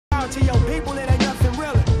to your people, it ain't nothing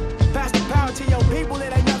really. Pass the power to your people,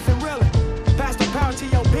 it ain't nothing really. Pass the power to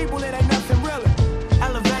your people, it ain't nothing really.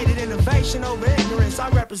 Elevated innovation over ignorance, I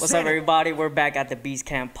represent. What's up, everybody? We're back at the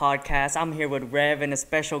BeastCamp podcast. I'm here with Rev and a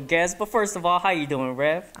special guest. But first of all, how you doing,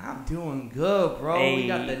 Rev? I'm doing good, bro. Hey. We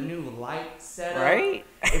got the new light set up. Right?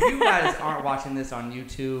 If you guys aren't watching this on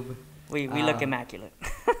YouTube, We look immaculate.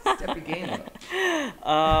 step your game up.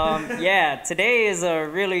 Yeah, today is a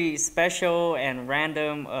really special and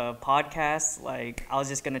random podcast. Like, I was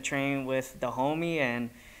just gonna train with the homie, and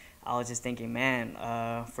I was just thinking, man,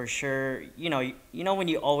 for sure, you know when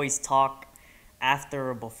you always talk after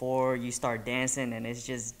or before you start dancing, and it's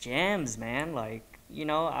just jams, man. Like,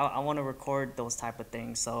 I want to record those type of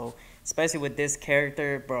things. So, especially with this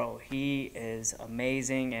character, bro, he is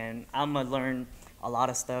amazing, and I'm gonna learn a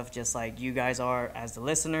lot of stuff just like you guys are as the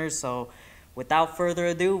listeners. So without further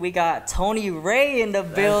ado, we got Tony Ray in the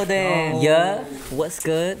building. Yeah, what's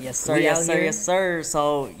good? Yes sir, We yes out sir, here? yes sir.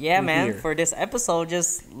 So yeah, We man, here. for this episode,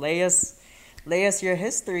 just lay us your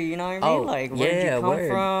history, you know what I mean? Oh, Like, where did yeah, you come word.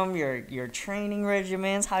 from, your training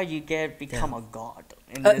regimens, how you become a god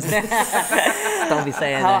in this. Don't be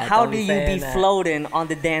saying that. How Don't do you saying be that. floating on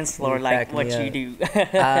the dance floor You like crack what me you up.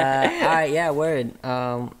 do? All right, yeah, word.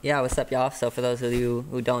 Yeah, what's up, y'all? So for those of you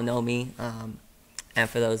who don't know me, and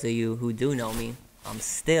for those of you who do know me, I'm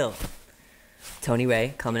still Tony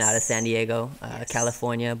Ray, coming out of San Diego,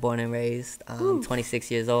 California, born and raised.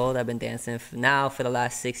 26 years old. I've been dancing for the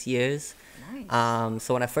last 6 years. Nice.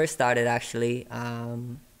 So when I first started, actually,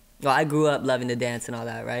 well, I grew up loving to dance and all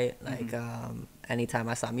that, right? Like, anytime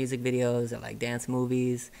I saw music videos or like dance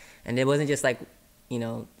movies, and it wasn't just like,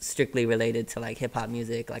 strictly related to like hip hop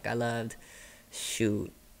music. Like, I loved, can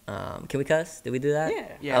we cuss? Did we do that? Yeah.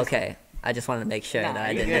 Yeah. Okay. I just wanted to make sure Nah, that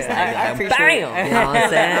I you didn't good. just like, I appreciate bam! it. You know what I'm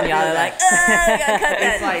saying? Y'all are like, we gotta cut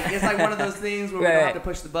that. It's like one of those things where we Right, don't right. have to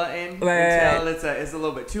push the button Right, until it's a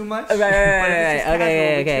little bit too much. Right. But if it's just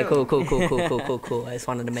Okay, casual, we chill. cool. I just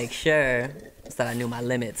wanted to make sure so that I knew my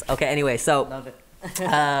limits. Okay, anyway, so Love it.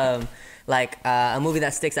 a movie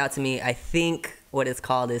that sticks out to me, I think what it's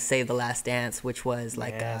called is Save the Last Dance, which was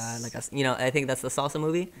like Yes. I think that's the salsa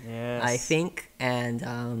movie. Yes. I think, and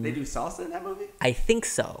They do salsa in that movie? I think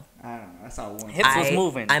so. I don't know. I saw one. Hips was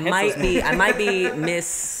moving. I Hips was might be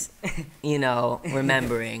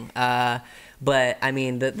remembering. But I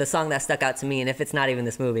mean, the song that stuck out to me, and if it's not even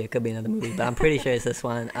this movie, it could be another movie, but I'm pretty sure it's this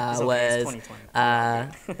one. It's okay, Was it's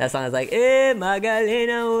 2020. that song is like, eh,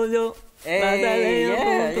 Magalena Uzo. Hey,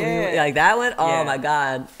 yeah. Like that one? Oh Yeah. my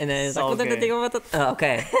god. And then it's So like, good. oh,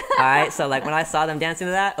 okay. All right. So like when I saw them dancing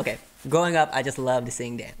to that, okay. Growing up, I just loved to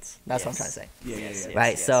sing dance. That's what I'm trying to say. Yeah. Yes.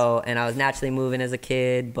 Right. So, and I was naturally moving as a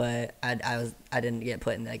kid, but I didn't get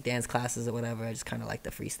put in like dance classes or whatever. I just kind of liked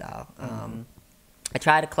the freestyle. I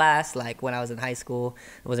tried a class like when I was in high school.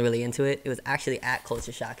 I wasn't really into it. It was actually at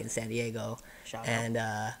Culture Shock in San Diego. Shout out.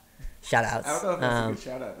 And shout outs. I don't know if that's a good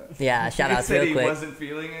shout out though. Yeah, shout He outs said real he quick. wasn't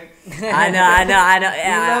feeling it. I know.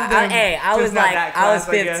 Yeah, loved him, hey, I just was not like, that I was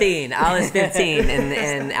class, I guess. 15. I was 15,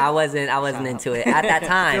 and I wasn't into it at that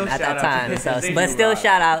time. Still At shout that out to time, him. so They but do still rock.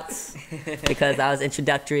 shout outs because I was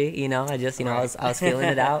introductory. I just I was feeling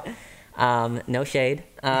it out. No shade.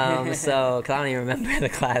 So, cause I don't even remember the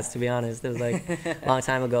class, to be honest. It was like a long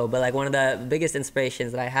time ago. But like one of the biggest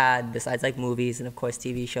inspirations that I had, besides like movies and of course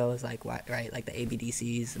TV shows, like like the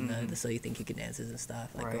ABDCs and the So You Think You Can Dances and stuff.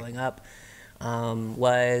 Like Right. growing up,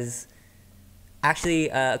 was actually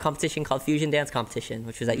a competition called Fusion Dance Competition,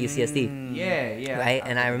 which was at UCSD. Yeah. Right,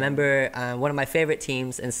 and I remember one of my favorite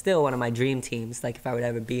teams, and still one of my dream teams. Like if I would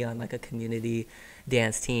ever be on like a community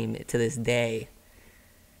dance team to this day,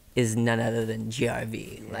 is none other than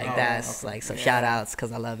GRV. Like Oh, that's okay. like so. Yeah. Shout outs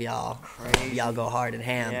because I love y'all. Crazy. Y'all go hard and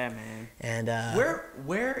ham. Yeah, man. And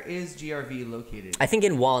Where is GRV located? I think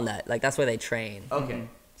in Walnut, like that's where they train. Okay.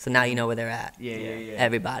 So now you know where they're at. Yeah.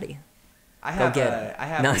 Everybody. I Go have get it. I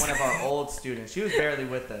have No. one of our old students. She was barely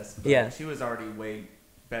with us. But Yeah. She was already way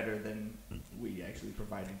better than we actually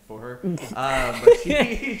provided for her. But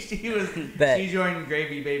she joined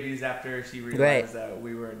Gravy Babies after she realized that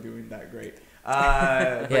we weren't doing that great.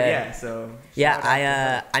 But yeah, so Yeah, shout out to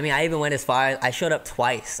her. I mean, I even went as far as I showed up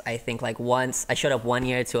twice. I think like once I showed up one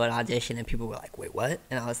year to an audition and people were like, "Wait, what?"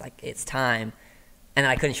 And I was like, "It's time." And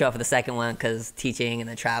then I couldn't show up for the second one because teaching and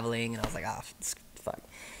then traveling, and I was like, "Oh, fuck."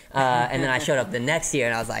 And then I showed up the next year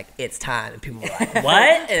and I was like, "It's time." And people were like,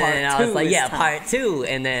 "What?" And then I was like, "Yeah, part 2."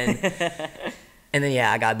 And then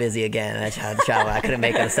yeah, I got busy again and I tried to travel. I couldn't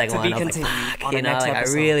make it the second one. I was like, "Fuck," on the next I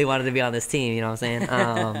episode. really wanted to be on this team. You know what I'm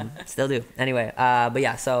saying? Still do. Anyway, but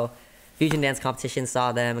yeah, so fusion dance competition,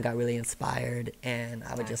 saw them, and got really inspired, and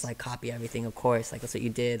I would just like copy everything, of course. Like that's what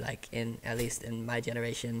you did, like at least in my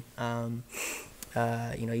generation. You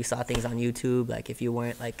know, you saw things on YouTube, like if you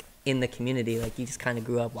weren't like in the community, like you just kind of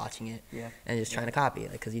grew up watching it and just trying to copy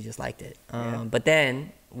it, like because you just liked it. But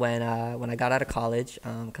then when I got out of college,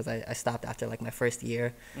 because I stopped after like my first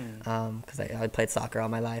year, because I played soccer all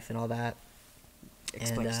my life and all that.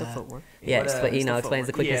 Explains the footwork. Yeah, explains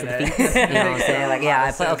the quickness of the feet. You know what I'm saying? Like,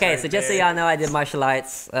 yeah, okay, so just so y'all know, I did martial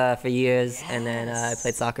arts for years, and then I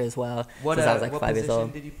played soccer as well since I was like 5 years old. What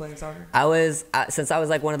position did you play in soccer? I was, since I was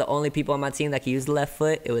like one of the only people on my team that could use the left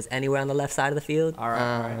foot, it was anywhere on the left side of the field. All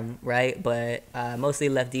right. Right, but mostly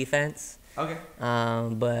left defense. Okay.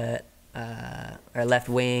 Or left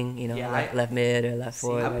wing, you know, left mid or left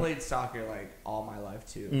forward. I played soccer like all my life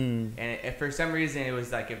too, and for some reason it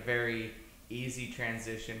was like a very easy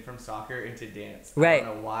transition from soccer into dance. Right. I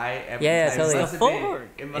don't know why. Totally. The footwork.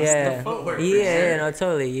 It must be the footwork. Yeah, no,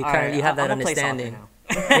 totally. You kind of you have that understanding.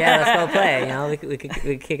 Yeah, let's go play. You know, we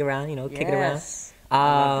could kick around. You know, kick it around.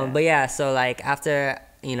 But yeah, so like after,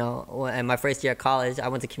 you know, in my first year of college, I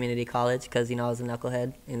went to community college because, you know, I was a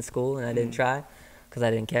knucklehead in school and I didn't try because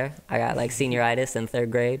I didn't care. I got like senioritis in 3rd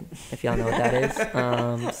grade, if y'all know what that is.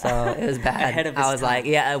 So it was bad. I was like,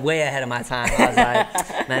 way ahead of my time. I was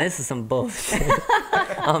like, man, this is some bullshit.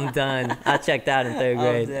 I'm done. I checked out in 3rd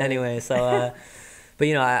grade. Anyway, so, but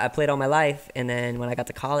you know, I played all my life, and then when I got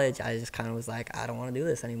to college, I just kind of was like, I don't want to do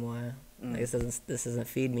this anymore. Like, this doesn't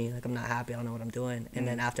feed me. Like, I'm not happy. I don't know what I'm doing. And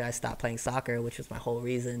then after I stopped playing soccer, which was my whole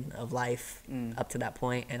reason of life up to that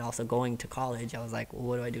point, and also going to college, I was like, well,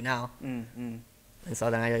 what do I do now? And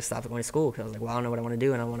so then I just stopped going to school because I was like, well, I don't know what I want to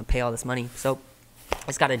do, and I want to pay all this money. So I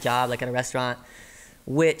just got a job like at a restaurant,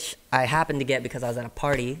 which I happened to get because I was at a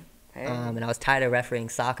party, and I was tired of refereeing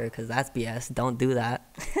soccer because that's BS. Don't do that.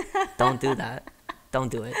 Don't do that.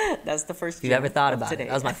 Don't do it. That's the first. If you ever thought about it,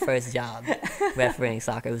 that was my first job, refereeing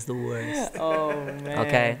soccer. It was the worst. Oh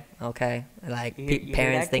man. Okay. Like you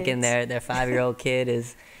parents thinking their 5-year-old kid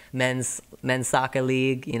is men's soccer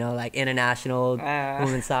league, you know, like international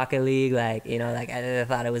women's soccer league, like, you know, like I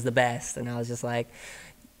thought it was the best, and I was just like,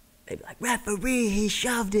 they'd be like, referee, he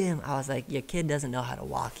shoved him. I was like, your kid doesn't know how to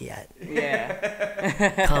walk yet.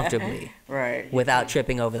 Yeah. Comfortably. Right. Without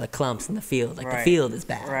tripping over the clumps in the field. Like the field is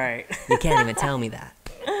bad. Right. You can't even tell me that.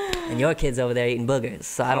 And your kid's over there eating boogers,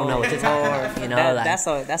 so I don't know what you're talking about. You know,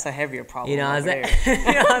 that's a heavier problem. You know what I'm saying?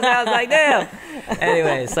 You know what I'm saying? I was like, damn.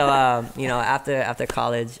 Anyway, so you know, after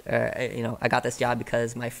college, you know, I got this job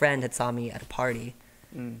because my friend had saw me at a party,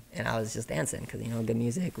 and I was just dancing because, you know, good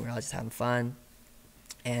music. We were all just having fun,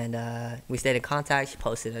 and we stayed in contact. She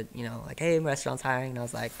posted, you know, like, hey, restaurant's hiring, and I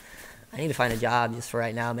was like, I need to find a job just for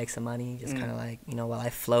right now, make some money, just kind of like, you know, while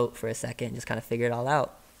I float for a second, just kind of figure it all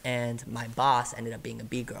out. And my boss ended up being a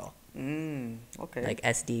B-girl. Okay. Like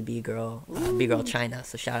SD B-girl, B-girl China.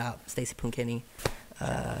 So shout out Stacy Punkini,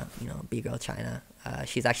 you know, B-girl China.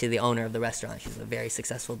 She's actually the owner of the restaurant. She's a very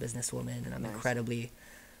successful businesswoman, and I'm incredibly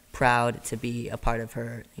proud to be a part of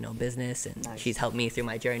her, you know, business. And she's helped me through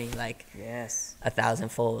my journey, like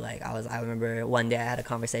 1,000-fold. Like I remember one day I had a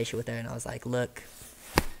conversation with her, and I was like, look,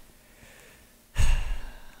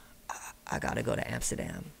 I gotta go to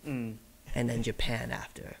Amsterdam. And then Japan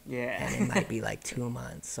after. Yeah. And it might be like 2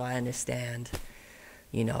 months. So I understand,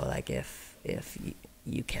 you know, like if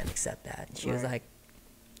you can't accept that. And she was like,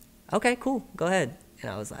 okay, cool, go ahead. And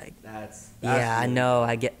I was like, that's yeah, really I know, dope.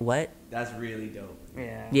 I get what? That's really dope.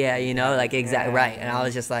 Yeah. Yeah, you know, like exactly right. And I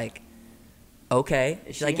was just like, okay.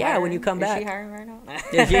 She's like, yeah, when you come back. Is she hiring right now?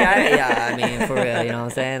 Is she hiring? Yeah, I mean, for real, you know what I'm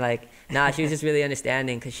saying? Like, nah, she was just really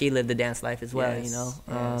understanding because she lived the dance life as well, you know?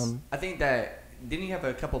 Yes. I think that, didn't you have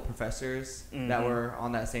a couple professors that were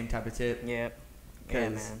on that same type of tip? Yep.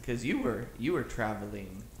 Because you were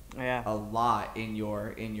traveling a lot in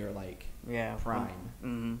your like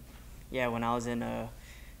prime. Yeah, when I was in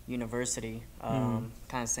university, kind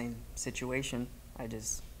of same situation. I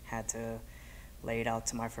just had to lay it out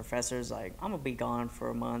to my professors, like, I'm gonna be gone for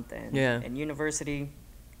a month, and in university,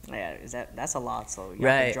 that's a lot. So you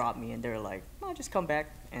have to drop me, and they're like, no, just come back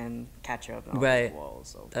and catch up. And like, whoa,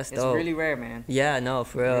 so that's it's dope. Really rare, man. Yeah, no,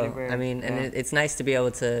 for real. Really rare. I mean, and it's nice to be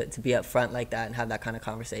able to be upfront like that and have that kind of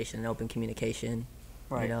conversation and open communication,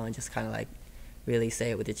 you know, and just kind of like really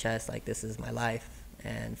say it with your chest, like, this is my life.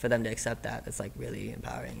 And for them to accept that, it's like really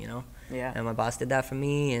empowering, you know? Yeah. And my boss did that for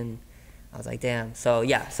me, and I was like, damn. So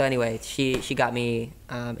yeah, so anyway, she got me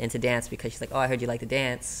into dance because she's like, oh, I heard you like to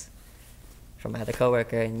dance from my other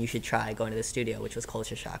coworker, and you should try going to the studio, which was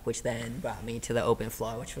Culture Shock, which then brought me to the open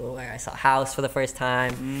floor, which was where I saw house for the first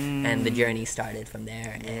time, and the journey started from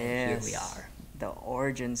there, and here we are. The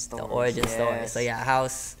origin story. The origin story. So yeah,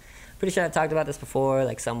 house pretty sure I've talked about this before,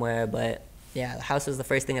 like somewhere, but yeah, the house was the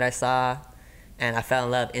first thing that I saw, and I fell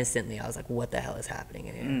in love instantly. I was like, what the hell is happening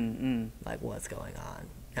in here? Like, what's going on?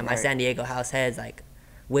 And my San Diego house heads, like,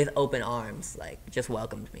 with open arms, like, just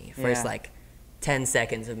welcomed me. First, like, 10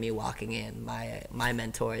 seconds of me walking in, my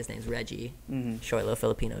mentor, his name's Reggie, short little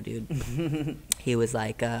Filipino dude. He was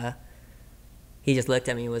like, he just looked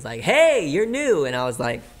at me and was like, hey, you're new. And I was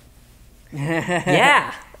like,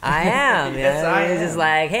 yeah, I am. Yes, I am. He was just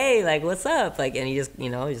like, hey, like, what's up? Like, and he just, he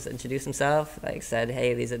just introduced himself, like, said,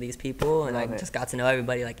 hey, these are these people. And I just got to know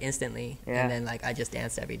everybody, like, instantly. And then, like, I just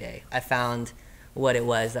danced every day. I found what it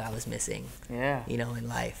was that I was missing, in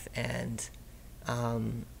life. And,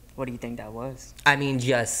 what do you think that was? I mean,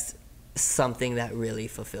 just something that really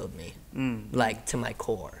fulfilled me, like, to my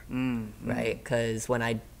core, right? Because when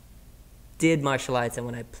I did martial arts and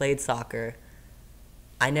when I played soccer,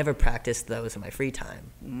 I never practiced those in my free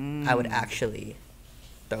time. I would actually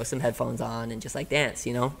throw some headphones on and just, like, dance,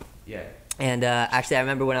 Yeah. And actually, I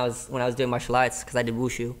remember when I was doing martial arts, because I did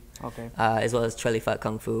wushu, as well as Choi Li Fut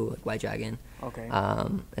Kung Fu, like White Dragon.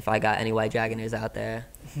 If I got any White Dragoners out there,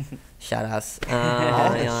 shout outs. You know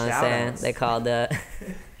what I'm saying? They called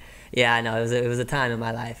yeah, I know, it was a time in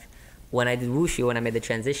my life. When I did wushu, when I made the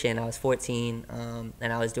transition, I was 14,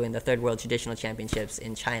 and I was doing the Third World Traditional Championships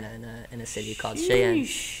in China in a city called Cheyenne.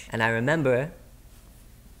 And I remember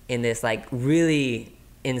in this, like, really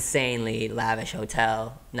insanely lavish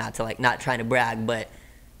hotel, not trying to brag, but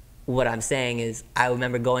what I'm saying is I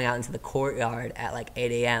remember going out into the courtyard at like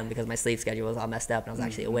 8 a.m. because my sleep schedule was all messed up and I was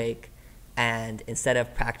actually awake. And instead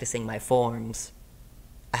of practicing my forms,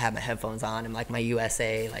 I had my headphones on and like my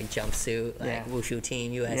USA like jumpsuit, like wushu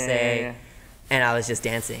team USA, and I was just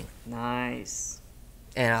dancing. Nice.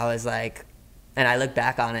 And I was like, and I look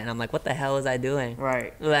back on it and I'm like, what the hell was I doing?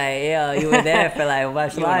 Right. Like, yo, you were there for like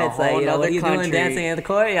martial arts. Like, what are you doing dancing in the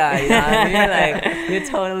courtyard? You know what I mean? Like, you're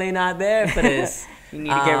totally not there for this. You need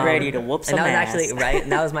to get ready to whoop some ass. And that was actually, right, and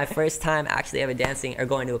that was my first time actually ever dancing or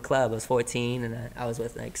going to a club. I was 14 and I was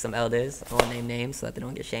with like some elders. I won't name names so that they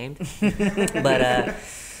don't get shamed. But,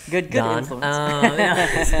 good influence.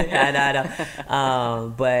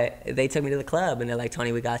 But they took me to the club and they're like,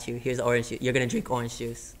 Tony, we got you. Here's orange juice. You're gonna drink orange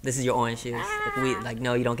juice. This is your orange juice.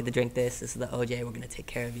 No, you don't get to drink this. This is the OJ. We're gonna take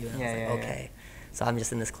care of you. And I was like, okay. So I'm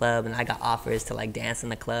just in this club and I got offers to like dance in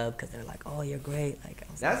the club because they're like, oh, you're great. Like,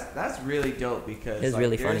 I was that's really dope because it's like,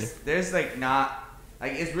 really funny. There's like not.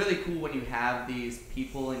 Like, it's really cool when you have these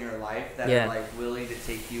people in your life that are like willing to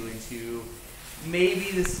take you into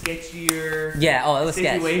maybe the sketchier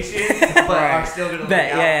situations, but are still gonna look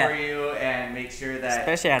out for you and make sure that,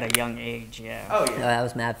 especially at a young age, Oh, that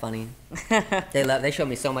was mad funny. They showed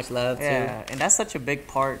me so much love too. Yeah, and that's such a big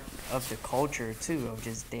part of the culture too, of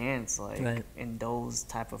just dance, like in those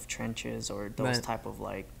type of trenches or those type of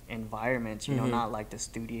like environments. You know, not like the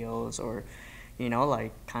studios or, you know,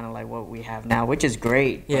 like kind of like what we have now, which is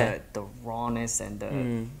great. But the rawness and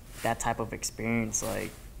the that type of experience, like,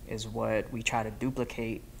 is what we try to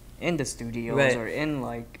duplicate in the studios or in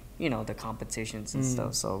like, you know, the competitions and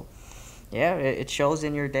stuff. So yeah, it shows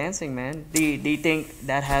in your dancing, man. Do you think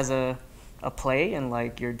that has a play in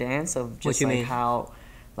like your dance of just like how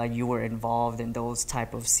like you were involved in those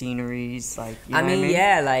type of sceneries? Like, you know what I mean?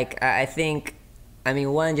 Yeah, like I think,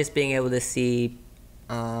 one, just being able to see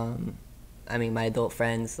my adult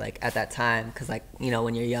friends like at that time, because like, you know,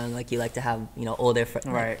 when you're young, like you like to have, you know, older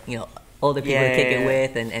like, you know, older people to kick it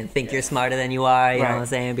with and think you're smarter than you are, you know what I'm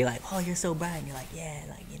saying? And be like, oh, you're so bright. And you're like,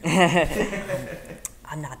 like, you know,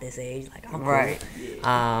 I'm not this age. Like, I'm cool.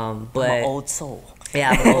 But I'm an old soul.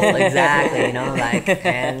 Yeah, I'm old, exactly, you know, like,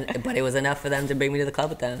 but it was enough for them to bring me to the club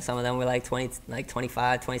with them. Some of them were like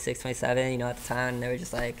 25, 26, 27, you know, at the time. And they were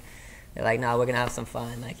just like, they're like, nah, we're going to have some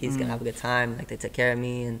fun. Like, he's going to have a good time. Like, they took care of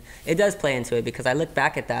me. And it does play into it because I look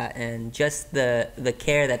back at that and just the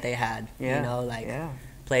care that they had, you know, like,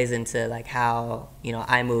 plays into like how, you know,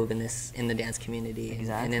 I move in the dance community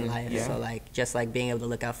and in life. So like just like being able to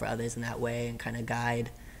look out for others in that way and kind of guide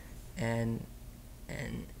and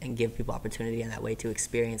give people opportunity in that way to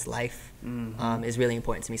experience life is really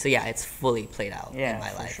important to me. So yeah, it's fully played out in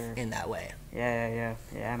my life in that way. Yeah,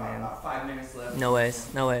 man. About 5 minutes left. No worries.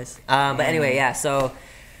 But anyway, so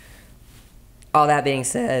all that being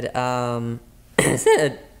said,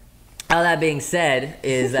 all that being said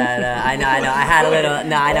is that I know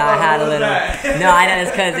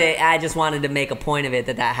it's because I just wanted to make a point of it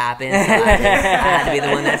that happened. So I had to be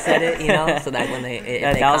the one that said it, you know, so that when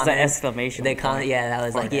that was the exclamation. They comment, that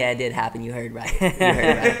was like, it did happen. You heard right.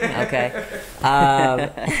 Okay.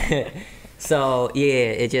 So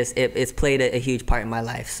yeah, it's played a huge part in my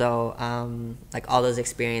life. So like all those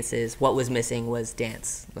experiences, what was missing was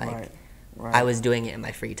dance. Like I was doing it in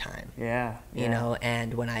my free time. Yeah. You know,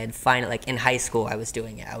 and when I had finally, like in high school, I was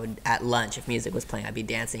doing it. I would, at lunch, if music was playing, I'd be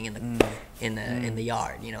dancing in the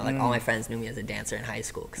yard. You know, like all my friends knew me as a dancer in high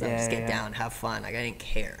school because I would just get down, have fun. Like I didn't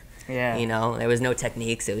care. Yeah. You know, there was no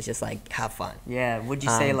techniques. It was just like have fun. Yeah. Would you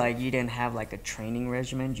say like you didn't have like a training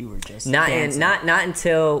regimen? You were just not dancing? Not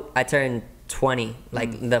until I turned 20.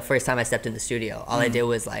 Like the first time I stepped in the studio, all I did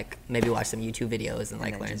was like maybe watch some YouTube videos and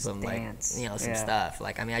like learn some dance. like some stuff.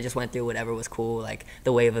 Like I mean, I just went through whatever was cool, like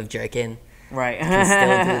the wave of jerking. Right. We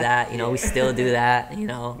still do that. You know, we still do that. You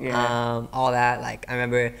know, all that. Like I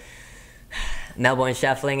remember Melbourne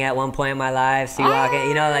shuffling at one point in my life, sea walking,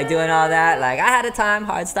 you know, like doing all that. Like I had a time,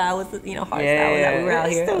 hard style with, we were out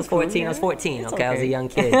here. I was 14. I was 14. Okay, I was a young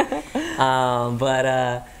kid.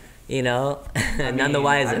 But you know, none the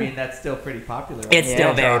wiser. I mean, that's still pretty popular. It's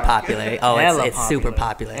still very popular. Oh, it's super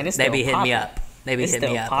popular. And it's they be still hitting me up. They be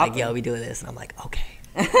hitting me up popular. like, yo, we doing this, and I'm like, okay.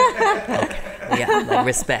 Okay. Yeah, like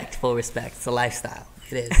respect, full respect. It's a lifestyle.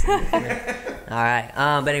 It is. All right.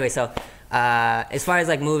 But anyway, so as far as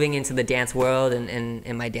like moving into the dance world and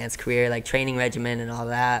in my dance career, like training regimen and all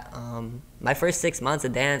that, my first 6 months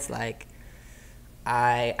of dance, like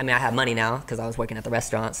I mean I have money now because I was working at the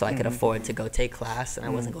restaurant, so I could afford to go take class, and I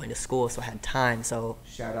wasn't going to school, so I had time. So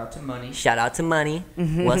shout out to money.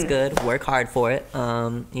 What's good? Work hard for it.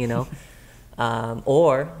 You know.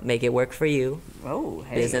 Or make it work for you. Oh,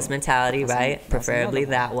 hey. Business mentality, right? Preferably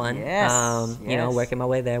that one. Yes. You know, working my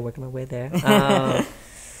way there.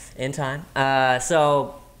 In time.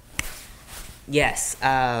 So, yes.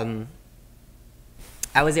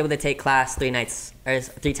 I was able to take class 3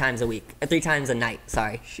 times a night.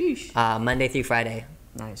 Sorry. Sheesh. Monday through Friday.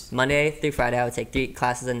 Nice. Monday through Friday, I would take 3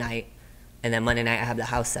 classes a night. And then Monday night, I have the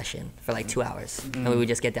house session for like 2 hours. And we would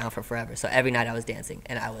just get down for forever. So every night I was dancing,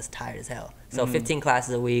 and I was tired as hell. So 15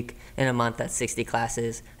 classes a week. In a month, that's 60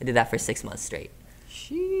 classes. I did that for 6 months straight.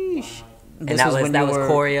 Sheesh. And that was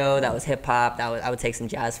choreo, that was hip hop, I would take some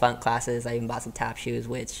jazz funk classes. I even bought some tap shoes,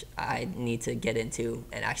 which I need to get into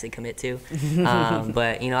and actually commit to.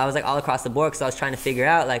 But, you know, I was like all across the board because I was trying to figure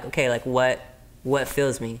out like, okay, like what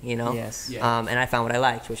fills me, you know? Yes. Yeah. And I found what I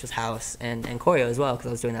liked, which was house and choreo as well, because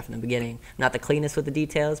I was doing that from the beginning. Not the cleanest with the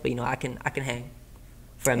details, but you know, I can hang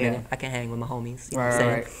for a minute. I can hang with my homies. You know what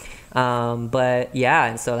I'm saying? But yeah,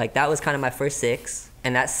 and so like that was kind of my first 6,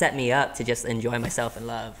 and that set me up to just enjoy myself and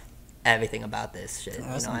love everything about this shit. That's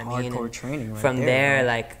you know some what I mean? hardcore training right from there,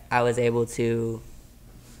 like I was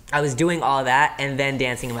doing all that and then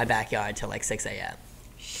dancing in my backyard till like 6 a.m.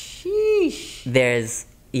 Sheesh.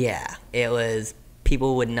 It was,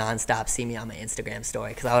 people would nonstop see me on my Instagram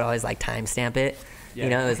story because I would always like timestamp it. Yeah. You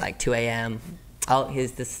know, it was like 2 a.m. Oh,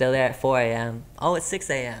 he's still there at 4 a.m. Oh, it's 6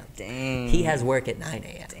 a.m. Dang. He has work at 9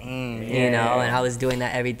 a.m. Dang. You know, and I was doing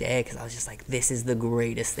that every day because I was just like, this is the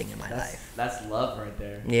greatest thing in my life. That's love right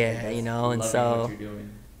there. Yeah, you know, and so what you're doing.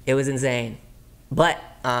 it was insane. But,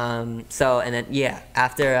 after,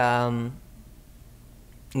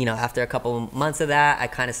 you know, after a couple months of that, I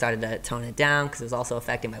kind of started to tone it down because it was also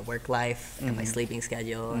affecting my work life and my sleeping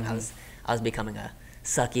schedule, and I was becoming a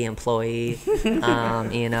sucky employee,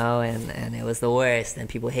 you know, and it was the worst, and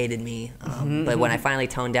people hated me. But when I finally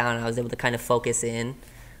toned down and I was able to kind of focus in,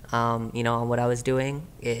 you know, on what I was doing,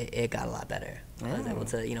 it got a lot better. I was able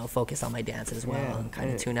to, you know, focus on my dance as well and kind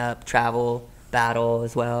of tune up, travel, battle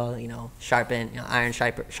as well, you know, sharpen, you know, iron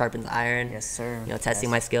sharpens iron. Yes, sir. You know, testing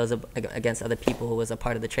my skills against other people was a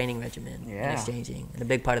part of the training regimen and exchanging. And a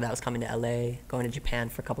big part of that was coming to LA, going to Japan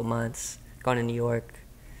for a couple months, going to New York,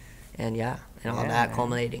 and all that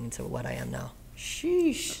culminating into what I am now.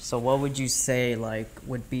 Sheesh. So what would you say, like,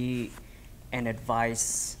 would be an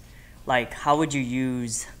advice, like, how would you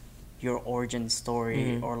use your origin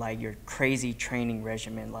story or, like, your crazy training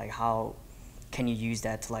regimen? Like, how can you use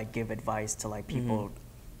that to, like, give advice to, like, people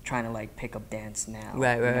trying to, like, pick up dance now?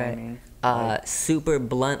 Right. What I mean? Super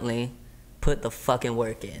bluntly, put the fucking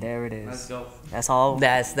work in. There it is. Let's go. That's all.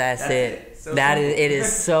 That's it. So It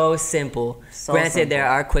is so simple. So Granted, simple. there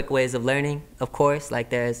are quick ways of learning, of course. Like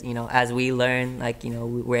there's, you know, as we learn, like, you know,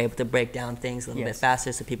 we're able to break down things a little bit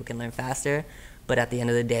faster so people can learn faster. But at the end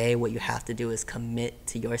of the day, what you have to do is commit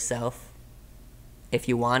to yourself if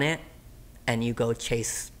you want it, and you go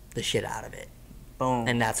chase the shit out of it. Boom.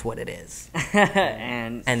 And that's what it is.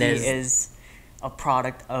 and he there's- is a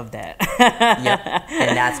product of that. Yep.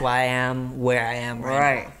 And that's why I am where I am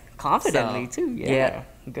right now. Confidently, So, too. Yeah.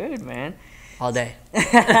 Good, man. All day.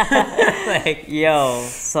 Yo,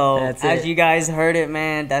 so That's as it. you guys heard it,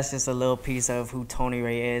 man, that's just a little piece of who Tony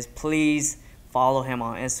Ray is. Please Follow him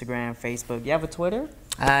on Instagram, Facebook. You have a Twitter?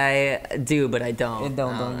 I do, but I don't.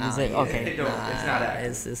 Don't use it. Okay. It's not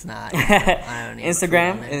active. It's not. I don't even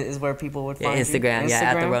Instagram is where people would find Instagram, you. yeah,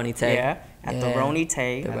 at the Roni Tay. Yeah, at the Roni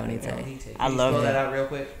Tay. The Roni Tay. I love Spell that. that out real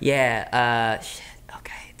quick. Yeah.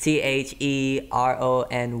 Okay. TheRonyTay.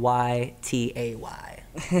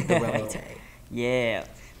 The Roni Tay. Yeah.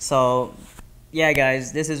 So, yeah,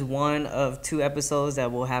 guys, this is one of 2 episodes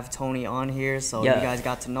that we'll have Tony on here. So you guys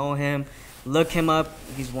got to know him. Look him up.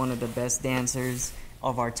 He's one of the best dancers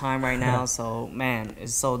of our time right now. So, man,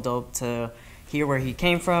 it's so dope to hear where he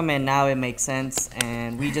came from, and now it makes sense.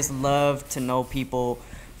 And we just love to know people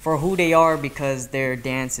for who they are, because their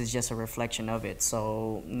dance is just a reflection of it.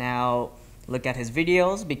 So now look at his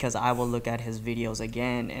videos, because I will look at his videos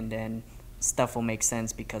again, and then stuff will make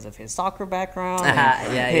sense because of his soccer background,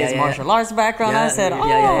 and his martial arts background. I said,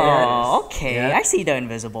 okay, I see the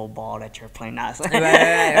invisible ball that you're playing now.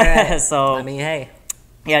 Right. So, I mean, hey.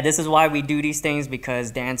 Yeah, this is why we do these things,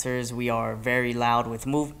 because dancers, we are very loud with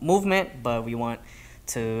movement, but we want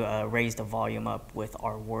to raise the volume up with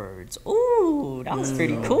our words. Ooh, that was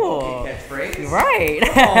pretty cool. Okay, catchphrase. Right.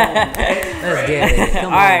 Let's get it. Come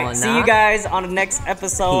All right, on, see you guys on the next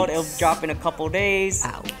episode. It'll drop in a couple days.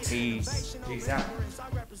 Out. Peace. Peace out.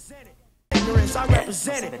 Ignorance, I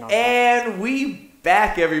represent it. And we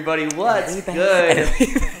back, everybody. What's good?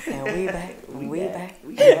 And we back.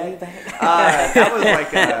 That was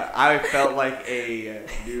like I felt like a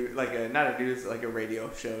news, like a not a news, like a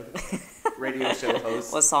radio show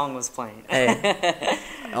host. What song was playing? Hey,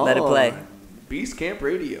 let it play. Beast Camp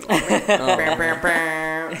Radio. Oh.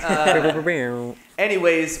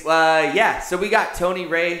 Anyways, yeah. So we got Tony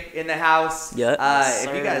Ray in the house. Yep.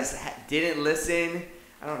 If you guys didn't listen,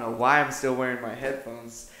 I don't know why I'm still wearing my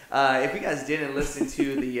headphones. If you guys didn't listen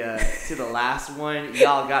to the last one,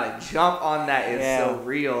 y'all gotta jump on that. It's so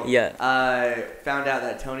real. Yeah. Found out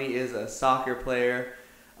that Tony is a soccer player,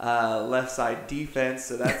 left side defense.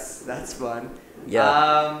 So that's fun.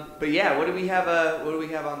 Yeah. But yeah, what do we have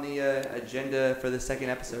on the agenda for the second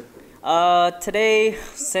episode? Today,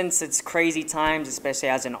 since it's crazy times, especially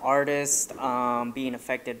as an artist, being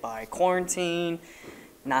affected by quarantine,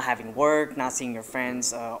 not having work, not seeing your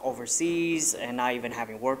friends overseas, and not even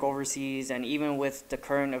having work overseas, and even with the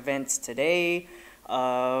current events today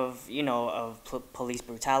of police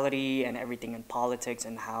brutality and everything in politics,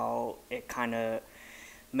 and how it kind of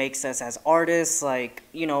makes us as artists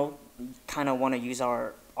kind of want to use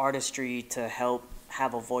our artistry to help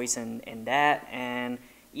have a voice in that, and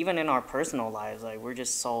even in our personal lives, like, we're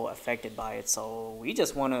just so affected by it. So we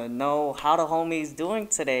just want to know how the homie's doing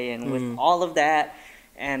today, and with all of that.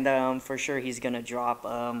 And for sure, he's going to drop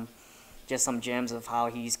just some gems of how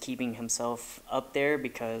he's keeping himself up there,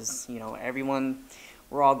 because, everyone,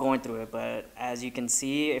 we're all going through it. But as you can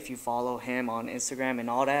see, if you follow him on Instagram and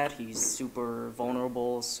all that, he's super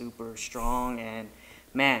vulnerable, super strong. And,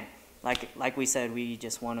 man, like we said, we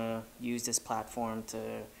just want to use this platform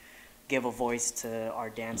to give a voice to our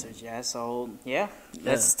dancers.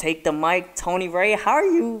 Let's take the mic. Tony Ray, how are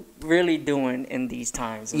you really doing in these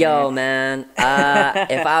times, man? Yo, man,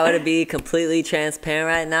 if I were to be completely transparent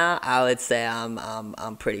right now, I would say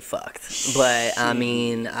I'm pretty fucked. But I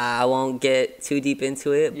mean, I won't get too deep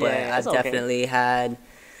into it, but I've definitely had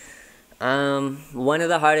one of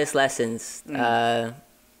the hardest lessons to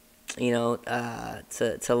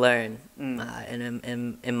learn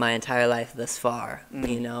in my entire life thus far,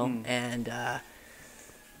 and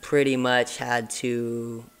pretty much had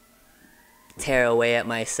to tear away at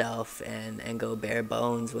myself and go bare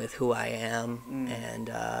bones with who I am, and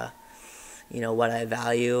what I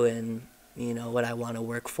value, and what I want to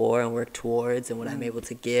work for and work towards, and what I'm able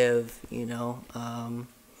to give.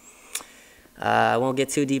 I won't get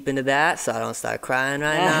too deep into that, so I don't start crying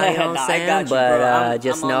right now. You know what I'm saying? I got you, but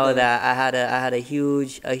just I'm know that I had a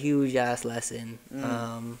huge ass lesson,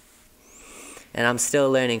 and I'm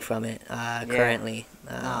still learning from it currently.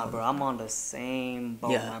 Nah, bro, I'm on the same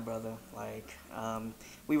boat, my brother. Like,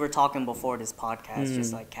 we were talking before this podcast,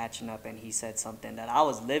 just like catching up, and he said something that I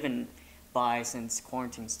was living by since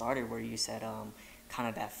quarantine started, where you said kind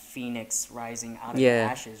of that phoenix rising out of the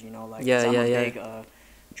ashes. I'm a big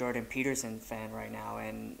Jordan Peterson fan right now,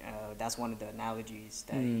 and that's one of the analogies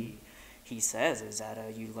that he says, is that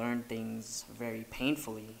you learn things very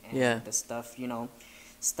painfully, and the stuff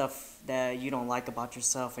that you don't like about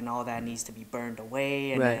yourself and all that needs to be burned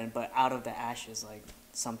away, and but out of the ashes, like,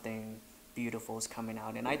 something beautiful is coming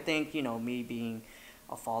out. And I think me being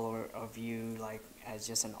a follower of you, like, as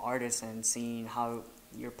just an artist, and seeing how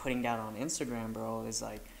you're putting that on Instagram, bro, is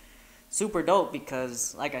like super dope,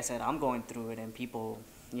 because like I said, I'm going through it, and people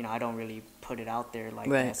you know, I don't really put it out there like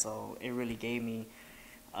Right. that. So it really gave me,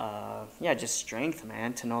 just strength,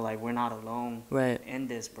 man, to know like we're not alone Right. in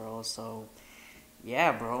this, bro. So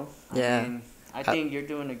yeah, bro. Yeah. I mean, I think you're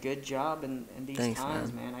doing a good job in these Thanks,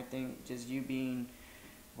 times, man. man. I think just you being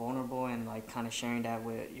vulnerable and like kind of sharing that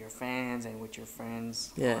with your fans and with your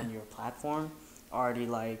friends Yeah. on your platform already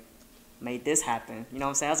like made this happen. You know what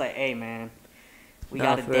I'm saying? I was like, hey, man, we No,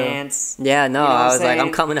 gotta for real. dance. Yeah, no, You know what I I'm was like, I'm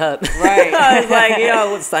saying? coming up. Right. I was like,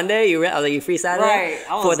 yo, what's Sunday? I was like, you free Saturday? Right.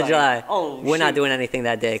 I was 4th of like, July. oh, We're not shit. doing anything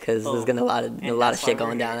that day because Oh, there's gonna a lot and of that's shit why we're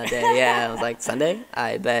going down here. that day. Yeah, I was like, Sunday?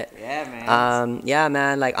 I bet. Yeah, man. Yeah,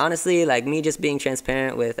 man. Like honestly, like me just being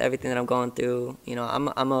transparent with everything that I'm going through. You know,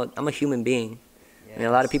 I'm a human being. I mean,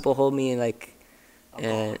 a lot of Yes. people hold me like,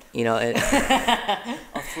 A you know, a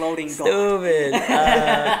floating god. stupid.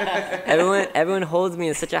 Everyone holds me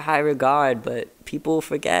in such a high regard, but people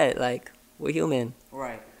forget like we're human.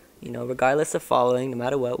 Right. You know, regardless of following, no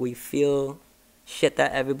matter what, we feel shit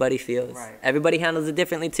that everybody feels. Right. Everybody handles it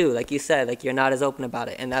differently too. Like you said, like you're not as open about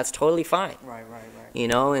it, and that's totally fine. Right. You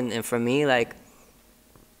know, and for me, like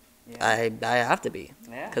Yeah. I have to be.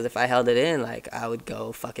 Yeah. Because if I held it in, like, I would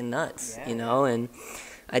go fucking nuts, Yeah, you know? And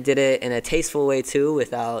I did it in a tasteful way, too,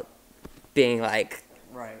 without being, like,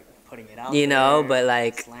 Right. Putting it out you know, there, but,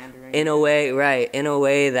 like, slandering in a it. way, right, in a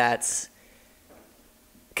way that's,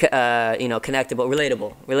 you know, connectable,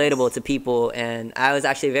 relatable to people. And I was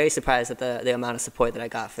actually very surprised at the amount of support that I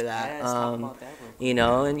got for that. Yeah, let's talk about that real quick. You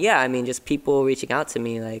know, and yeah, I mean, just people reaching out to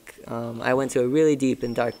me. Like, I went to a really deep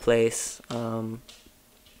and dark place.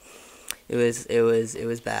 It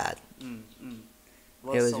was bad.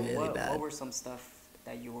 Well, It was so really bad. What were some stuff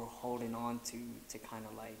that you were holding on to kind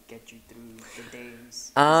of like get you through the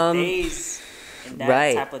days? 'Cause days in that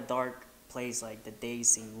right. type of dark place, like the days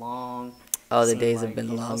seem long. Oh, the seem days like, have been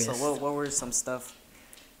the you know, longest. So what were some stuff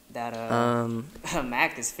that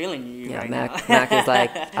Mac is feeling you Yeah, right Mac, now? Mac is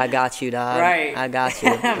like, I got you, dog. Right. I got you.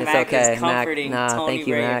 It's Mac okay. is comforting Mac, nah, Tony thank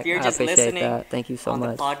you, Ray. Mac. If you're I just appreciate listening that. Thank you so on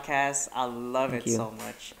much. the podcast, I love Thank it you. so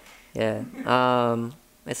much. Yeah.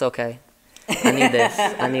 It's okay. I need this.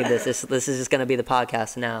 I need this. This is just gonna be the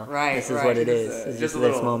podcast now. Right, This is right. what it is. Just It's a just this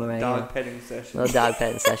little moment right dog here. petting session. Little dog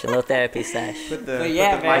petting session. Little therapy sesh. But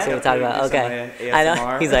yeah, man. That's what we're talking about. Okay. I know.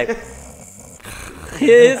 ASMR. He's like.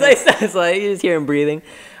 it's like you just hear him breathing.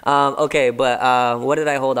 Okay, but what did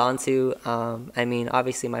I hold on to? I mean,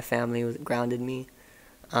 obviously my family grounded me.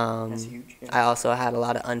 That's huge. Yeah. I also had a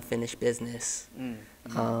lot of unfinished business.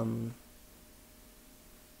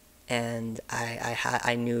 And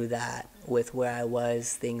I knew that with where I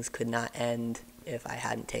was, things could not end if I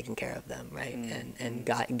hadn't taken care of them, right? And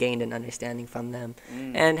gained an understanding from them,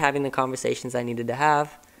 and having the conversations I needed to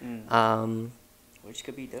have, Which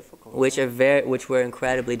could be difficult. which were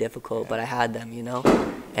incredibly difficult, but I had them, you know,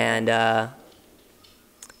 and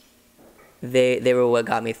they were what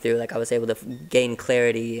got me through. Like I was able to gain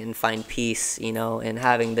clarity and find peace, you know, and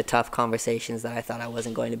having the tough conversations that I thought I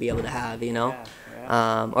wasn't going to be able to have, you know.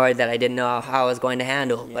 Yeah. Or that I didn't know how I was going to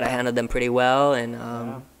handle, but I handled them pretty well,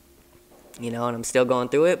 and you know, and I'm still going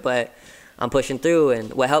through it, but I'm pushing through.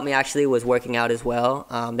 And what helped me actually was working out as well.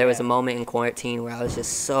 There was a moment in quarantine where I was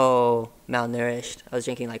just so malnourished. I was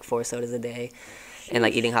drinking like 4 sodas a day, and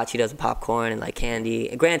like eating hot Cheetos and popcorn and like candy.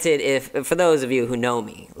 And granted, if for those of you who know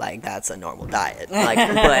me, like that's a normal diet. Like,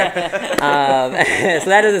 but so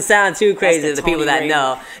that doesn't sound too crazy to the people Tony that Ray.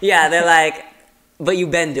 know. Yeah, they're like, but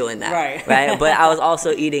you've been doing that, Right. right? But I was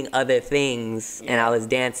also eating other things, and I was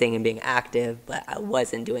dancing and being active, but I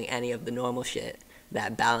wasn't doing any of the normal shit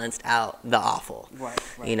that balanced out the awful. Right.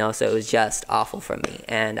 You know, so it was just awful for me.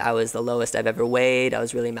 And I was the lowest I've ever weighed. I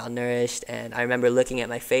was really malnourished. And I remember looking at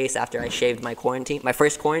my face after I shaved my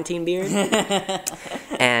first quarantine beard.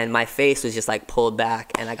 And my face was just like pulled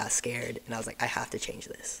back, and I got scared. And I was like, I have to change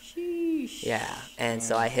this. Sheesh. Yeah. And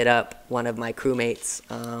so I hit up one of my crewmates,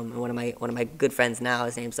 one of my good friends now.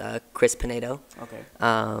 His name's Chris Pinedo. Okay.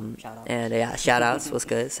 Shout out. And yeah, shout outs. What's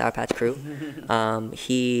good? Sour Patch Crew.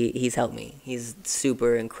 He's helped me. He's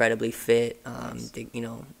super incredibly fit. You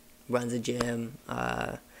know, runs a gym.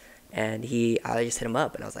 And I just hit him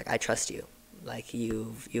up, and I was like, I trust you. Like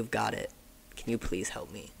you've got it. Can you please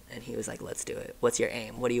help me? And he was like, let's do it. What's your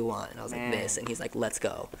aim? What do you want? And I was Man. like, this. And he's like, let's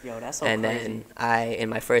go. Yo, that's so And crazy. then in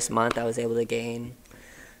my first month, I was able to gain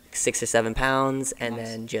 6 or 7 pounds, and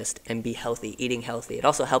Nice. then be healthy, eating healthy. It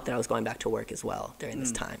also helped that I was going back to work as well during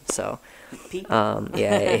this time. So, Peak.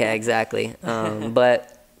 yeah, exactly.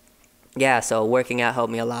 But yeah, so working out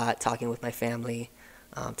helped me a lot. Talking with my family,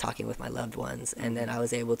 talking with my loved ones, and then I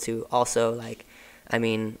was able to also with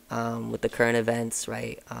the current events,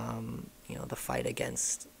 right? You know, the fight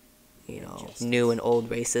against new and old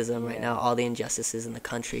racism right now, all the injustices in the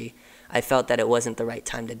country, I felt that it wasn't the right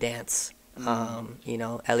time to dance.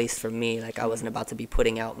 At least for me, like I wasn't about to be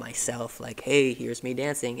putting out myself like, hey, here's me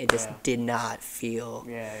dancing. It just did not feel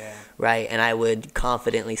right, and I would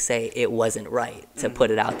confidently say it wasn't right to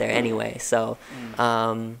put it out there anyway. So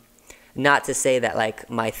not to say that like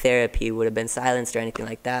my therapy would have been silenced or anything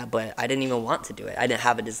like that, but I didn't even want to do it. I didn't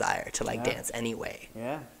have a desire to like dance anyway.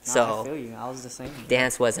 I feel you. I was the same.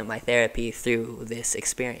 Dance wasn't my therapy through this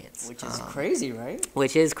experience, which is crazy, right?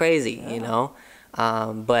 Which is crazy,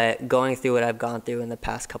 but going through what I've gone through in the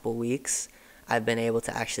past couple weeks, I've been able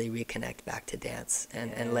to actually reconnect back to dance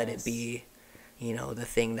and let it be, the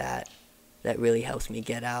thing that really helps me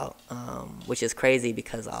get out, which is crazy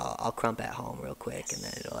because I'll crump at home real quick and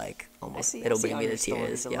then it'll bring me to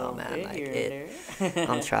tears. Yo, man, like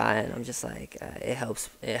I'm trying. I'm just like, it helps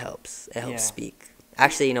speak.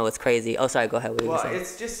 Actually, it's crazy. Oh, sorry, go ahead. What well,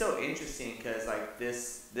 it's just so interesting because like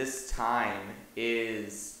this time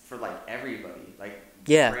is for like everybody. Like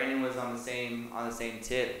Brandon was on the same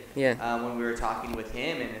tip. When we were talking with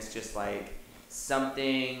him, and it's just like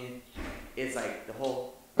something. It's like the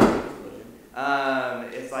whole.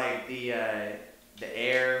 It's like the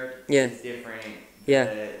air is different.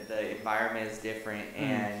 The environment is different,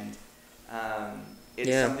 and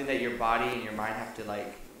it's something that your body and your mind have to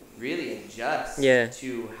like really adjust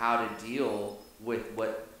to how to deal with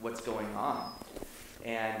what's going on.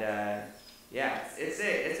 And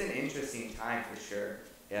it's an interesting time for sure.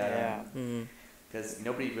 Because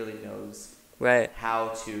nobody really knows how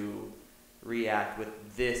to react with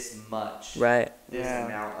this much, this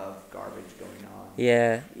amount of garbage going on.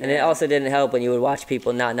 And it also didn't help when you would watch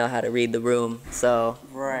people not know how to read the room. So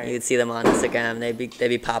you'd see them on Instagram, they'd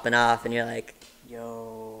be popping off, and you're like,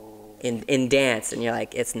 yo. In dance, and you're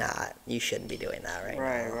like, it's not. You shouldn't be doing that now.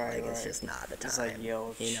 Like it's just not the time. It's like,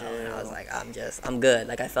 yo, And I was like, I'm good.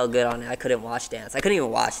 Like I felt good on it. I couldn't watch dance. I couldn't even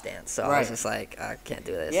watch dance. So I was just like, I can't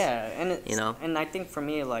do this. And it's, and I think for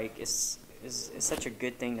me, like it's such a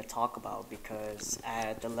good thing to talk about because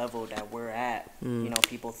at the level that we're at,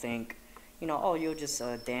 people think, oh, you'll just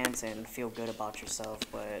dance and feel good about yourself,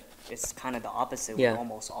 but it's kind of the opposite with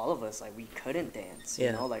almost all of us. Like we couldn't dance.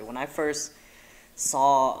 Like when I first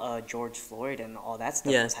saw George Floyd and all that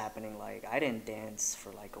stuff was happening, like I didn't dance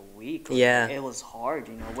for like a week. It was hard,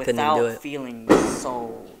 without feeling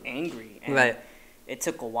so angry. And it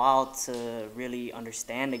took a while to really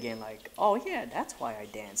understand again, like, oh yeah, that's why I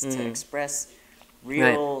dance, to express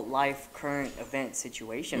real life current event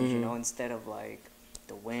situations, instead of like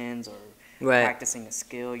the wins or practicing a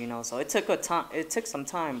skill, so it took some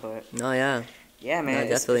time, but man,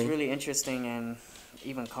 it's really interesting and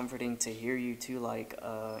even comforting to hear you too, like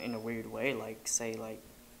in a weird way, like say like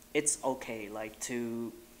it's okay like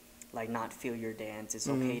to like not feel your dance. It's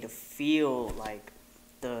okay to feel like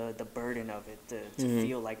the burden of it, to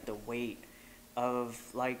feel like the weight of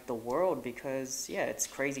like the world, because it's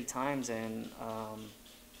crazy times, and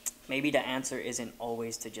maybe the answer isn't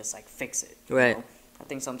always to just like fix it. I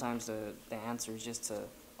think sometimes the answer is just to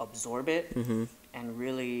absorb it and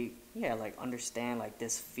really like understand like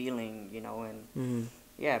this feeling, and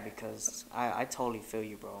because I totally feel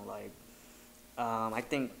you, bro. Like I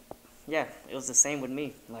think it was the same with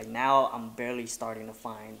me. Like now I'm barely starting to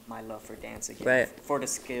find my love for dance again, for the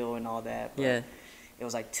skill and all that, but it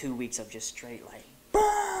was like 2 weeks of just straight like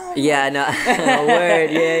word. No, I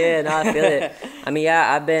feel it. I mean,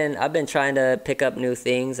 I've been trying to pick up new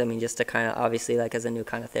things. I mean, just to kind of obviously like as a new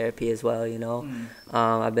kind of therapy as well,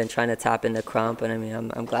 I've been trying to tap into crump, and I mean,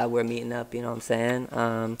 I'm glad we're meeting up. You know what I'm saying?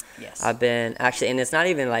 I've been actually, and it's not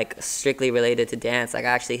even like strictly related to dance. Like I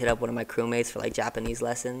actually hit up one of my crewmates for like Japanese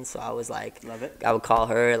lessons. So I was like, love it. I would call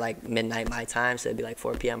her like midnight my time, so it'd be like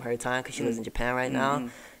 4 p.m. her time because she lives in Japan right now.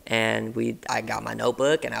 And I got my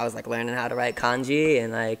notebook, and I was like learning how to write kanji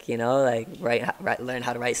and like learn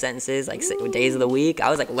how to write sentences like days of the week. I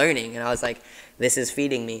was like learning, and I was like, this is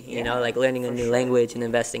feeding me, like learning a new language and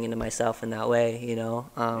investing into myself in that way,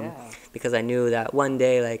 because I knew that one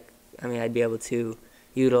day, like, I mean, I'd be able to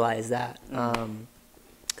utilize that.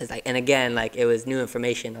 Cause like, and again, like it was new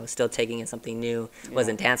information. I was still taking in something new. It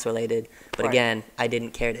wasn't dance related, but again, I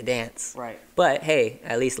didn't care to dance. But hey,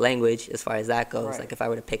 at least language, as far as that goes, like if I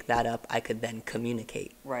were to pick that up, I could then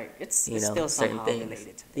communicate. It's still certain somehow things.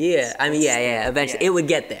 related to dance. I mean, eventually, it would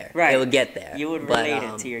get there. It would get there. You would relate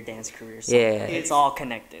it to your dance career. It's all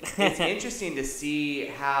connected. It's interesting to see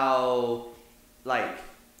how, like,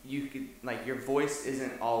 you could, like, your voice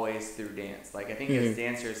isn't always through dance. Like, I think as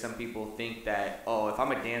dancers, some people think that, oh, if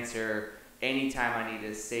I'm a dancer, anytime I need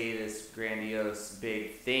to say this grandiose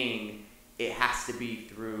big thing, it has to be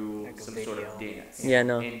through Like a some sort of video. dance. Yeah,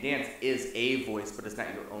 no. And dance is a voice, but it's not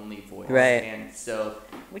your only voice. Right. And so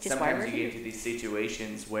Which is why sometimes we're you here. get into these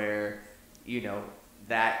situations where, you know,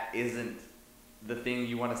 that isn't the thing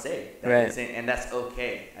you want to say. That Right. isn't, and that's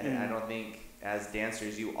okay. I don't think as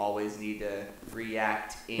dancers you always need to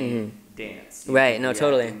react in dance. You Right, can no, react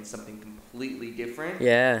totally. in something completely different.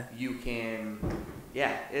 Yeah. You can,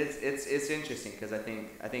 yeah, it's interesting because I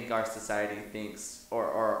think our society thinks, or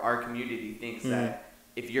our community thinks that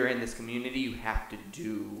if you're in this community, you have to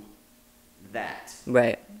do that.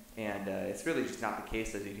 Right. And it's really just not the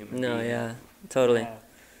case as a human No, being. yeah. Totally. Yeah.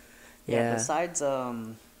 Yeah. Besides,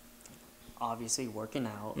 obviously working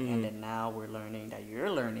out, and then now we're learning that you're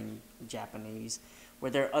learning Japanese. Were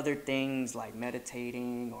there other things like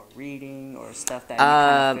meditating or reading or stuff that you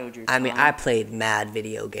kind of filled your time? I mean, I played mad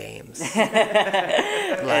video games.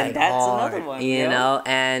 And that's hard, another one, you know,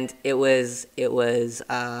 and it was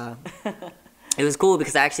it was cool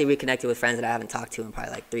because I actually reconnected with friends that I haven't talked to in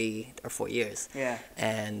probably like 3 or 4 years. Yeah.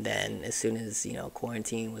 And then as soon as, you know,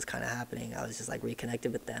 quarantine was kind of happening, I was just like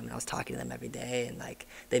reconnected with them, and I was talking to them every day, and like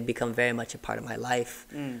they've become very much a part of my life.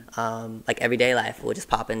 Like everyday life. We'll just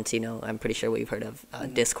pop into, you know, I'm pretty sure we've heard of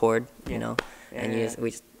Discord, you know, and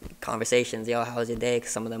we just conversations. Yo, how was your day?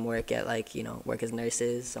 Because some of them work at like, you know, work as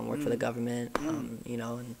nurses, some work for the government, you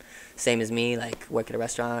know, and same as me, like work at a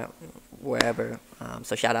restaurant, wherever.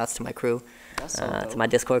 So shout outs to my crew. That's so dope. To my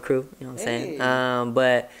Discord crew, you know what I'm saying?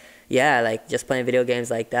 But yeah, like just playing video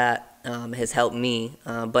games like that has helped me.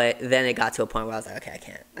 But then it got to a point where I was like, okay, I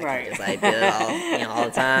can't just like do it all, you know, all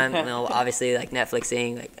the time. You know, obviously like Netflixing,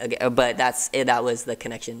 like, but that's it. That was the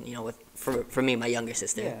connection, you know, with for me, and my younger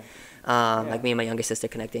sister. Like me and my younger sister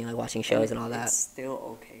connecting, like watching shows and all that. It's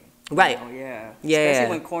still okay. Right. You know, yeah. Yeah. Especially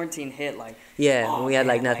when quarantine hit, like. Yeah, oh, when we had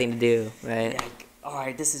like man, nothing to do, right? Like, all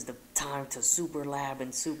right, this is the time to super lab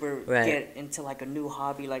and super Right. get into like a new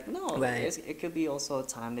hobby. Like, no, Right. it could be also a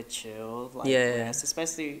time to chill, like Yeah. rest,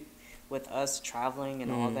 especially with us traveling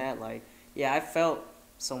and all that. Like, yeah, I felt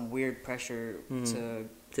some weird pressure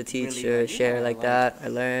To teach really, or like, share yeah, like like- that or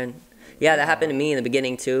learn. Yeah, that happened to me in the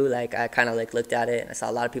beginning too. Like I kind of like looked at it and I saw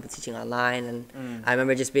a lot of people teaching online, and I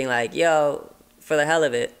remember just being like, yo, for the hell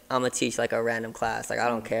of it, I'm gonna teach like a random class. Like I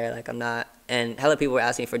don't care. Like I'm not. And hella people were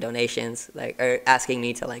asking for donations, like, or asking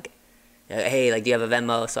me to like, hey, like, do you have a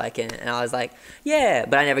Venmo so I can? And I was like, yeah,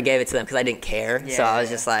 but I never gave it to them because I didn't care. So I was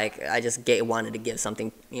just like, I just wanted to give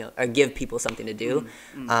something, you know, or give people something to do.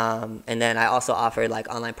 And then I also offered like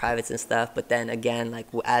online privates and stuff. But then again, like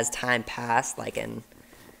as time passed, like and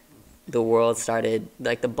the world started,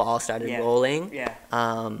 like the ball started rolling. Yeah.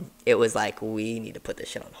 It was like, we need to put this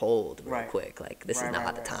shit on hold real Right. quick. Like this is Right, not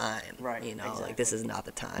right, the right. time. Right, You know, exactly. like this is not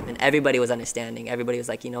the time. And everybody was understanding. Everybody was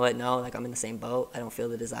like, you know what? No, like I'm in the same boat. I don't feel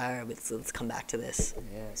the desire, but let's come back to this.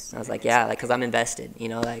 Yes. And I was like, yeah, like, cause I'm invested, you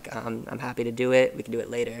know, like I'm happy to do it. We can do it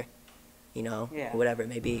later, you know, Yeah. whatever it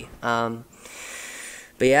may be.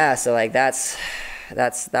 But yeah, so like that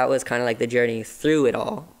was kind of like the journey through it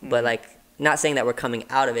all, but like, not saying that we're coming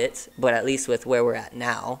out of it, but at least with where we're at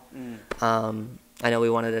now, I know we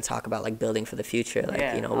wanted to talk about like building for the future, like,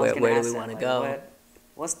 Yeah, you know, I was where gonna do ask we that, want to like, go?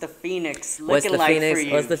 What's the Phoenix What's looking the like Phoenix? for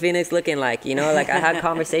you? What's the Phoenix looking like? You know, like I had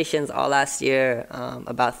conversations all last year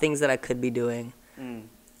about things that I could be doing,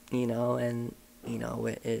 you know, and you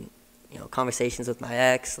know, conversations with my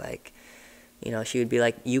ex, like, you know, she would be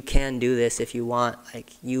like, you can do this if you want.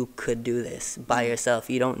 Like, you could do this by yourself.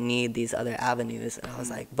 You don't need these other avenues. And I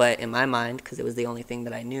was like, but in my mind, because it was the only thing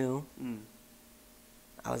that I knew,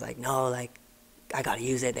 I was like, no, like, I got to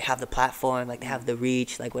use it. They have the platform, like, they have the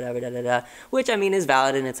reach, like, whatever, da-da-da. Which, I mean, is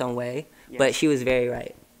valid in its own way. But Yes. she was very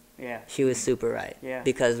right. Yeah. She was super right. Yeah.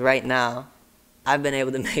 Because right now, I've been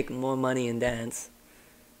able to make more money in dance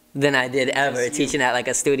than I did ever Just you. teaching at like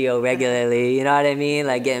a studio regularly. You know what I mean?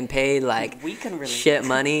 Like getting paid like We can relate. shit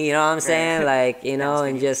money. You know what I'm saying? Like, you know,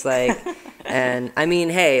 and just like, and I mean,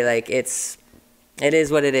 hey, like it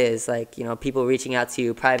is what it is. Like, you know, people reaching out to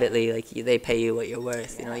you privately, like they pay you what you're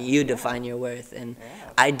worth. You know, you define your worth, and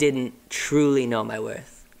I didn't truly know my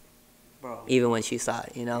worth. Bro. Even when she saw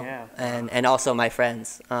it, you know, Yeah. and also my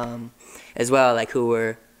friends, as well, like who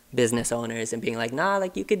were business owners and being like, nah,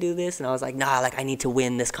 like you could do this, and I was like, nah, like I need to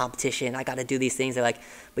win this competition. I got to do these things. They're like,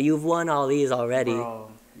 but you've won all these already,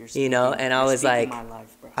 Bro, you're you know. And I you're was speaking like, my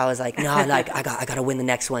life, bro. I was like, nah, like I got to win the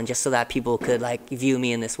next one just so that people could like view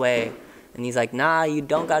me in this way. And he's like, nah, you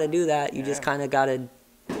don't got to do that. You just kind of got to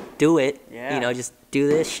do it. Yeah. You know, just do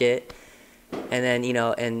this shit. And then, you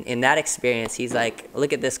know, and in that experience, he's like,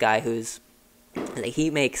 look at this guy who's like, he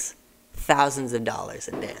makes thousands of dollars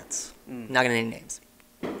in dance. Not gonna name names,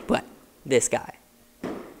 but this guy,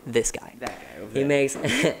 That guy over he there. makes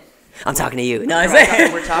I'm talking to you. No,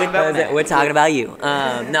 we're talking about Matt. We're talking about you.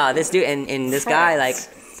 No, this dude and this guy, like,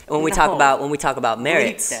 when we talk about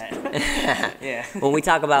merits. Yeah. When we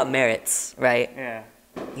talk about merits, right? Yeah.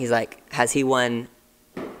 He's like, has he won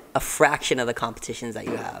a fraction of the competitions that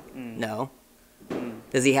you have? No.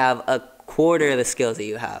 Does he have a quarter of the skills that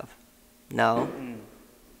you have? No.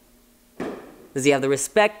 Does he have the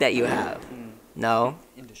respect that you have? No.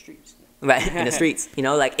 In the streets. Right, in the streets. You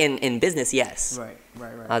know, like in business, yes. Right.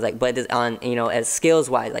 I was like, but on, you know, as skills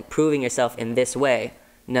wise, like proving yourself in this way,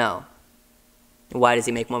 no. Why does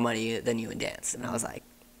he make more money than you in dance? And I was like,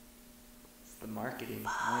 It's the marketing.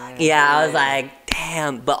 yeah, I was like,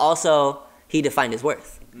 damn. But also, he defined his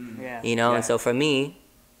worth. Yeah. You know, Yeah. and so for me,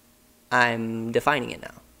 I'm defining it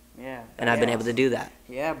now. Yeah. And I've been able to do that.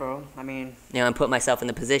 Yeah, bro. I mean, You know, and put myself in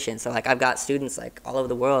the position. So, like, I've got students, like, all over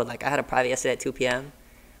the world. Like, I had a private yesterday at 2 p.m.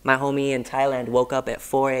 My homie in Thailand woke up at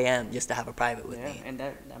 4 a.m. just to have a private with yeah, me. and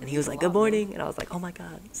that And he was like, good morning. And I was like, oh, my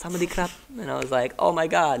God. Samadhi krap. And I was like, oh, my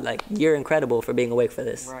God. Like, you're incredible for being awake for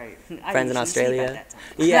this. Right. Friends in I usually sleep Australia. at that time.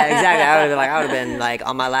 Yeah, exactly. I would have been, like,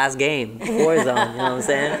 on my last game. War zone. You know what I'm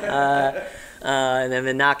saying? And then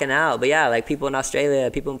been knocking out. But, yeah, like, people in Australia,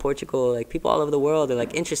 people in Portugal, like, people all over the world are,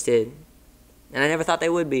 like, interested. And I never thought they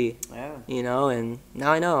would be. Yeah. You know, and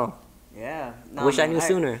now I know. Yeah. I wish I knew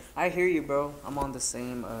sooner. I hear you, bro. I'm on the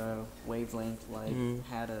same wavelength. Like,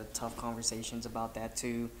 had a tough conversations about that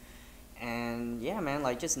too. And yeah, man,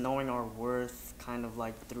 like just knowing our worth kind of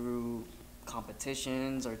like through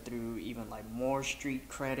competitions or through even like more street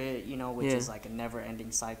credit, you know, which is like a never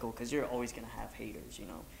ending cycle because you're always going to have haters, you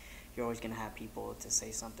know. You're always going to have people to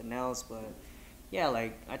say something else. But yeah,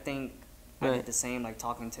 like I think I did the same, like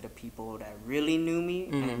talking to the people that really knew me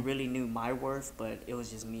and really knew my worth, but it was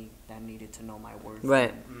just me that needed to know my worth.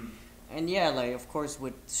 Right. And yeah, like of course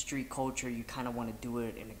with street culture, you kind of want to do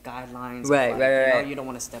it in the guidelines. Right, like, right. You know, you don't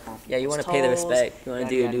want to step on people's Yeah, you want to pay the toes, respect. You want to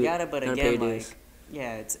do your yada, but you wanna pay again, your like, dues.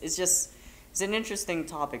 yeah, it's just it's an interesting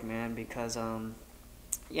topic, man, because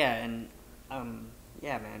yeah,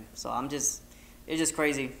 man. So it's just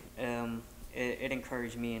crazy. It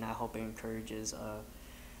encouraged me, and I hope it encourages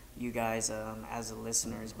you guys as the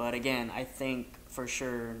listeners. But again, I think for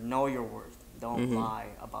sure know your worth. Don't lie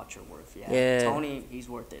about your worth. Yeah. Tony, he's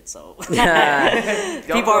worth it. So people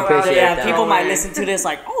people might listen to this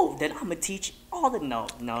like, oh, then I'm gonna teach all the no.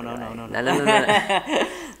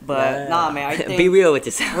 But nah, man, I think be real with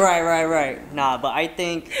yourself. Right. Nah, but I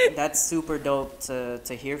think that's super dope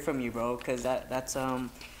to hear from you, bro, because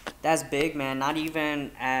that's big, man. Not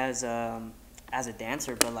even as a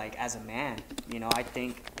dancer, but like as a man, you know. I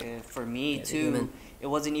think for me too, it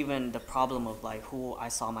wasn't even the problem of like who I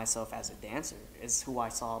saw myself as a dancer. It's who I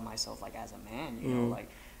saw myself like as a man, you know. Like,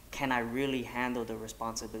 can I really handle the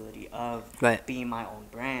responsibility of being my own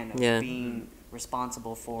brand, of being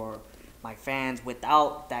responsible for my fans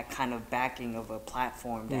without that kind of backing of a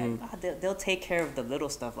platform that they'll take care of the little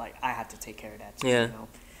stuff. Like I have to take care of that too, you know.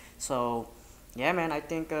 So yeah, man, I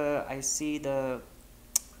think I see the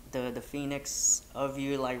phoenix of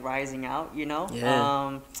you like rising out, you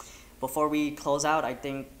know. Before we close out, I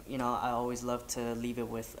think, you know, I always love to leave it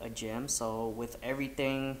with a gem. So with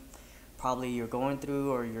everything probably you're going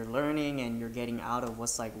through or you're learning and you're getting out of,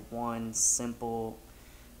 what's like one simple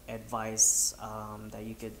advice that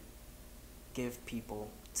you could give people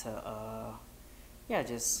to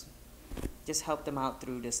just help them out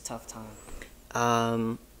through this tough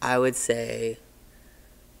time? I would say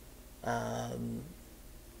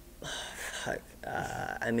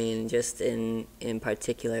I mean, just in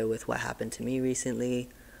particular with what happened to me recently,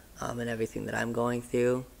 and everything that I'm going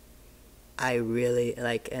through, I really,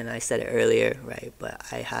 like, and I said it earlier, right, but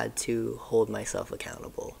I had to hold myself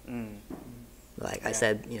accountable. Like I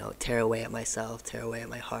said, you know, tear away at myself, tear away at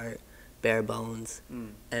my heart, bare bones,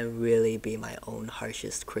 and really be my own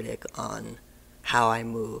harshest critic on how I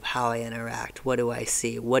move, how I interact, what do I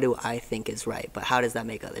see, what do I think is right, but how does that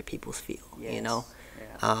make other people feel, you know?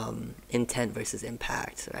 Intent versus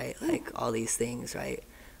impact, right? Like all these things, right?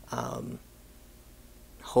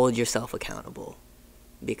 Hold yourself accountable,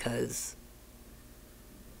 because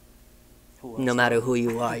no matter who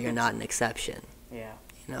you are, you're not an exception. Yeah.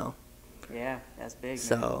 You know? Yeah, that's big, man.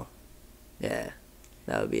 So, yeah,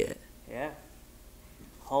 that would be it. Yeah.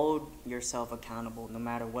 Hold yourself accountable no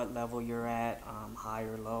matter what level you're at, high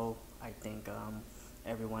or low. I think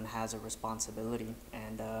everyone has a responsibility.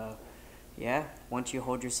 And yeah, once you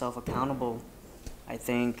hold yourself accountable, I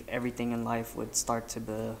think everything in life would start to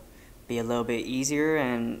be a little bit easier.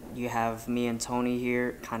 And you have me and Tony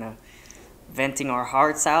here kind of venting our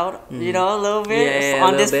hearts out, you know, a little bit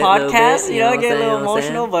on this podcast, you know, get a little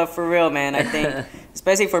emotional. But for real, man, I think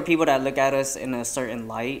especially for people that look at us in a certain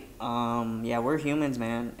light. Yeah, we're humans,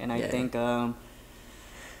 man, and I think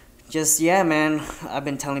just man, I've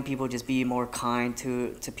been telling people just be more kind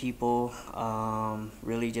to people.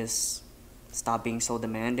 Really just stop being so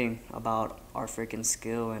demanding about our freaking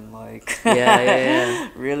skill and like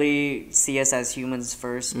really see us as humans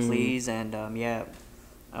first, please. And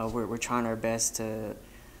we're trying our best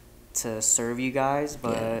to serve you guys,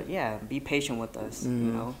 but be patient with us, you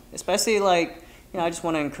know, especially like, you know, I just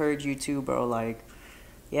want to encourage you too, bro, like,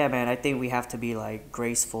 yeah, man, I think we have to be like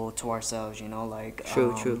graceful to ourselves, you know, like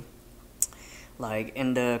true. Like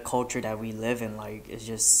in the culture that we live in, like it's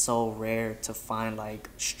just so rare to find like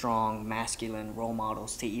strong masculine role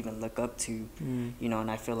models to even look up to, you know. And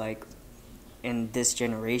I feel like in this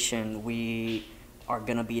generation we are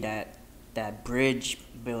gonna be that bridge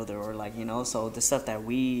builder, or like, you know, so the stuff that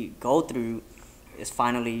we go through is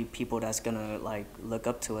finally people that's gonna like look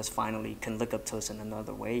up to us, finally can look up to us in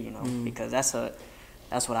another way, you know. Because that's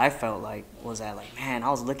what I felt like, was that like, man, I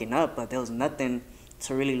was looking up, but there was nothing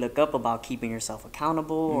to really look up about keeping yourself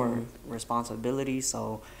accountable or responsibility.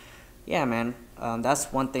 So yeah, man,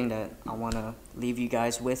 that's one thing that I want to leave you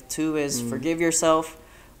guys with too, is forgive yourself.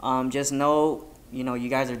 Just know, you know, you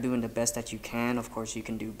guys are doing the best that you can. Of course you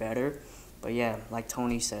can do better, but yeah, like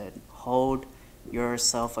Tony said, hold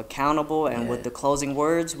yourself accountable. And with the closing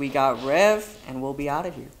words, we got Rev, and we'll be out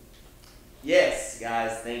of here. Yes,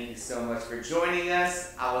 guys, thank you so much for joining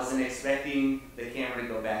us. I wasn't expecting the camera to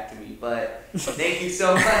go back to me, but thank you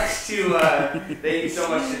so much to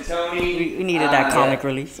Tony. We needed that comic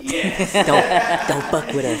relief. Yes. don't fuck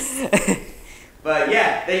with us. But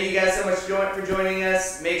yeah, thank you guys so much for joining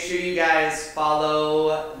us. Make sure you guys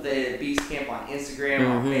follow the Beast Camp on Instagram,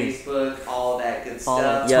 on Facebook, all that good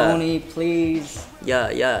Follow stuff. Tony, please.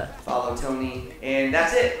 Yeah. Follow Tony, and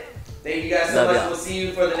that's it. Thank you guys so much. We'll see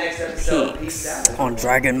you for the next episode. Peace out. On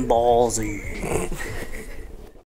Dragon Ball Z.